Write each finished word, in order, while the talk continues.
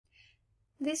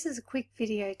This is a quick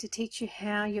video to teach you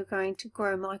how you're going to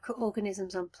grow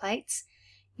microorganisms on plates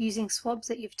using swabs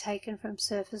that you've taken from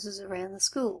surfaces around the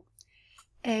school.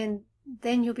 And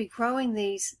then you'll be growing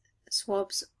these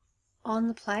swabs on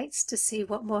the plates to see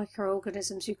what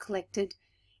microorganisms you collected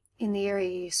in the area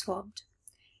you swabbed.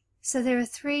 So there are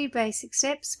three basic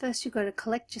steps. First you've got to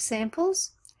collect your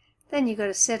samples, then you've got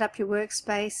to set up your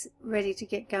workspace ready to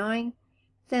get going,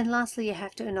 then lastly you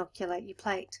have to inoculate your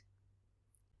plate.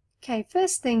 Okay,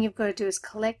 first thing you've got to do is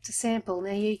collect a sample.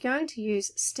 Now you're going to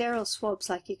use sterile swabs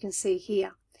like you can see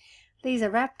here. These are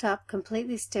wrapped up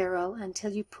completely sterile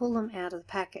until you pull them out of the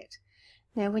packet.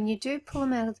 Now when you do pull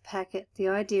them out of the packet, the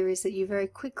idea is that you very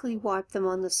quickly wipe them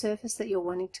on the surface that you're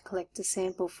wanting to collect a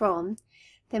sample from,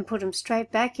 then put them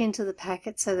straight back into the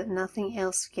packet so that nothing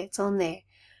else gets on there.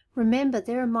 Remember,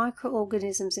 there are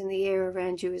microorganisms in the air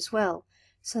around you as well,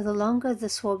 so the longer the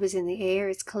swab is in the air,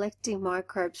 it's collecting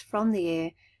microbes from the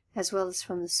air as well as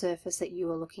from the surface that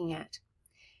you are looking at.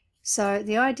 So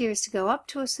the idea is to go up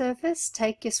to a surface,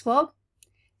 take your swab,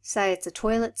 say it's a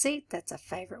toilet seat, that's a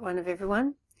favourite one of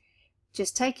everyone.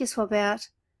 Just take your swab out,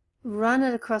 run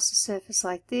it across the surface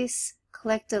like this,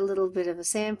 collect a little bit of a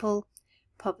sample,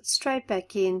 pop it straight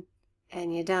back in,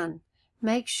 and you're done.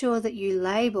 Make sure that you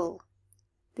label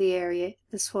the area,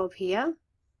 the swab here,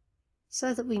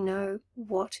 so that we know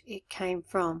what it came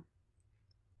from.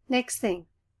 Next thing,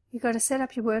 you've got to set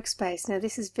up your workspace. Now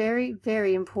this is very,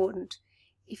 very important.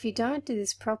 If you don't do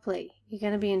this properly, you're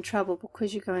going to be in trouble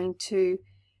because you're going to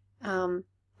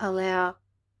allow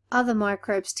other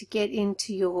microbes to get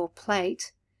into your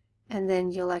plate, and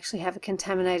then you'll actually have a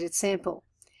contaminated sample.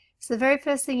 So the very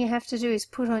first thing you have to do is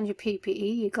put on your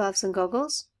PPE, your gloves and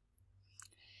goggles,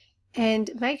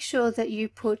 and make sure that you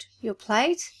put your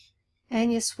plate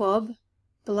and your swab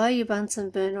below your Bunsen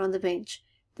burner on the bench.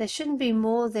 There shouldn't be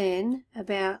more than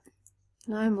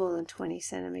no more than 20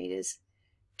 centimetres,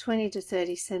 20 to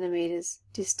 30 centimetres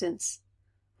distance.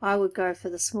 I would go for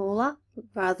the smaller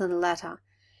rather than the latter.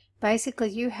 Basically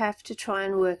you have to try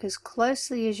and work as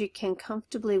closely as you can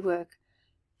comfortably work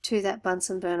to that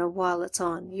Bunsen burner while it's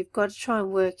on. You've got to try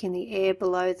and work in the air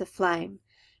below the flame,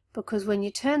 because when you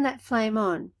turn that flame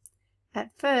on,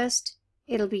 at first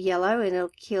it'll be yellow and it'll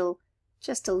kill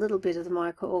just a little bit of the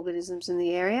microorganisms in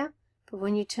the area, but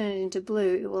when you turn it into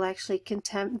blue it will actually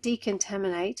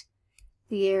decontaminate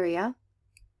the area,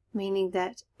 meaning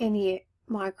that any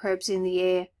microbes in the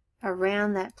air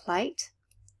around that plate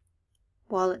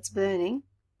while it's burning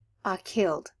are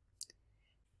killed.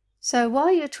 So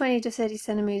while you're 20 to 30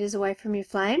 centimetres away from your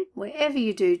flame, wherever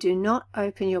you do, do not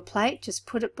open your plate. Just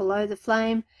put it below the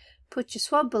flame, put your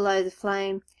swab below the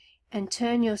flame, and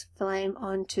turn your flame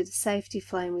on to the safety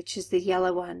flame, which is the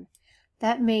yellow one.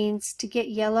 That means to get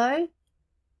yellow,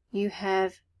 you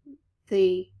have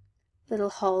the little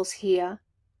holes here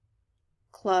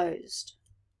closed.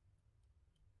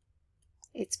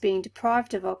 It's being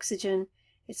deprived of oxygen.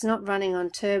 It's not running on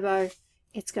turbo.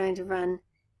 It's going to run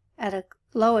at a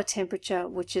lower temperature,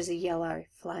 which is a yellow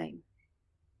flame.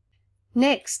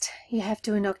 Next, you have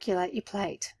to inoculate your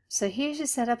plate. So here's your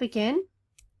setup again.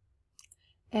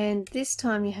 And this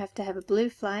time you have to have a blue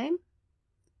flame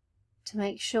to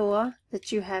make sure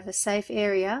that you have a safe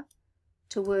area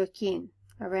to work in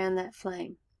around that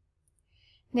flame.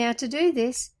 Now to do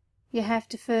this, you have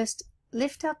to first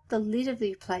lift up the lid of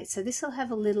your plate. So this will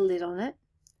have a little lid on it.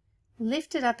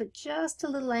 Lift it up at just a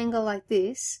little angle like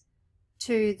this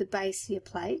to the base of your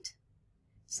plate,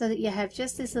 so that you have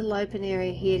just this little open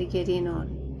area here to get in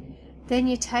on. Then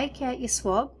you take out your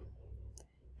swab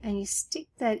and you stick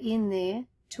that in there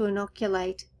to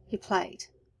inoculate your plate.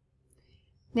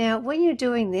 Now when you're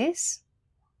doing this,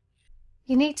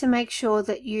 you need to make sure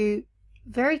that you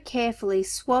very carefully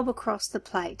swab across the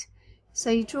plate. So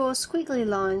you draw squiggly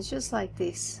lines just like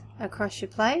this across your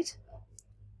plate.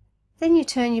 Then you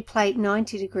turn your plate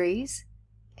 90 degrees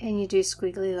and you do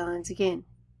squiggly lines again,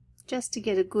 just to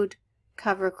get a good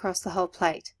cover across the whole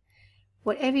plate.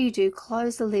 Whatever you do,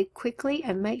 close the lid quickly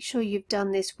and make sure you've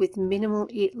done this with minimal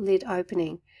lid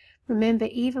opening. Remember,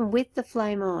 even with the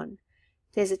flame on,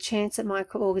 there's a chance that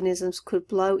microorganisms could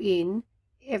blow in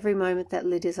every moment that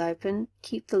lid is open.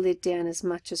 Keep the lid down as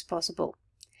much as possible.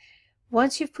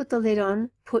 Once you've put the lid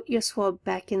on, put your swab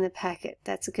back in the packet.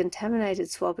 That's a contaminated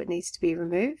swab. It needs to be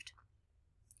removed.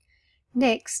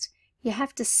 Next, you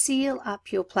have to seal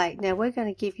up your plate. Now we're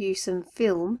going to give you some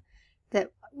film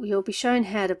that you'll be shown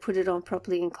how to put it on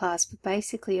properly in class, but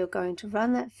basically you're going to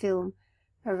run that film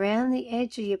around the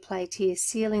edge of your plate here,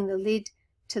 sealing the lid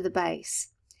to the base.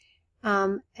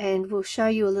 And we'll show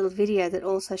you a little video that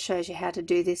also shows you how to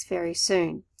do this very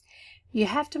soon. You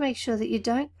have to make sure that you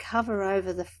don't cover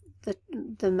over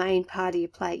the main part of your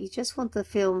plate. You just want the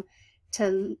film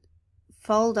to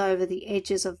fold over the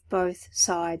edges of both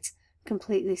sides,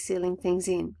 completely sealing things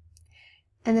in.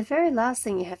 And the very last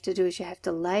thing you have to do is you have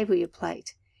to label your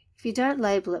plate. If you don't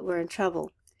label it, we're in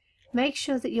trouble. Make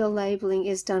sure that your labeling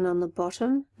is done on the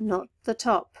bottom, not the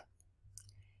top.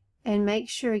 And make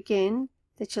sure again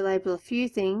that you label a few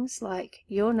things like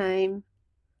your name,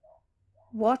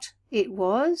 what it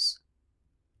was,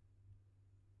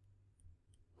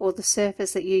 or the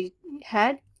surface that you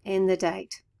had, and the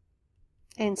date,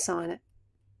 and sign it.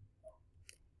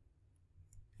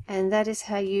 And that is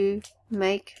how you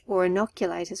make, or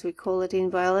inoculate as we call it in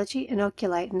biology,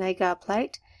 inoculate an agar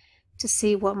plate to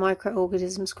see what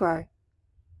microorganisms grow.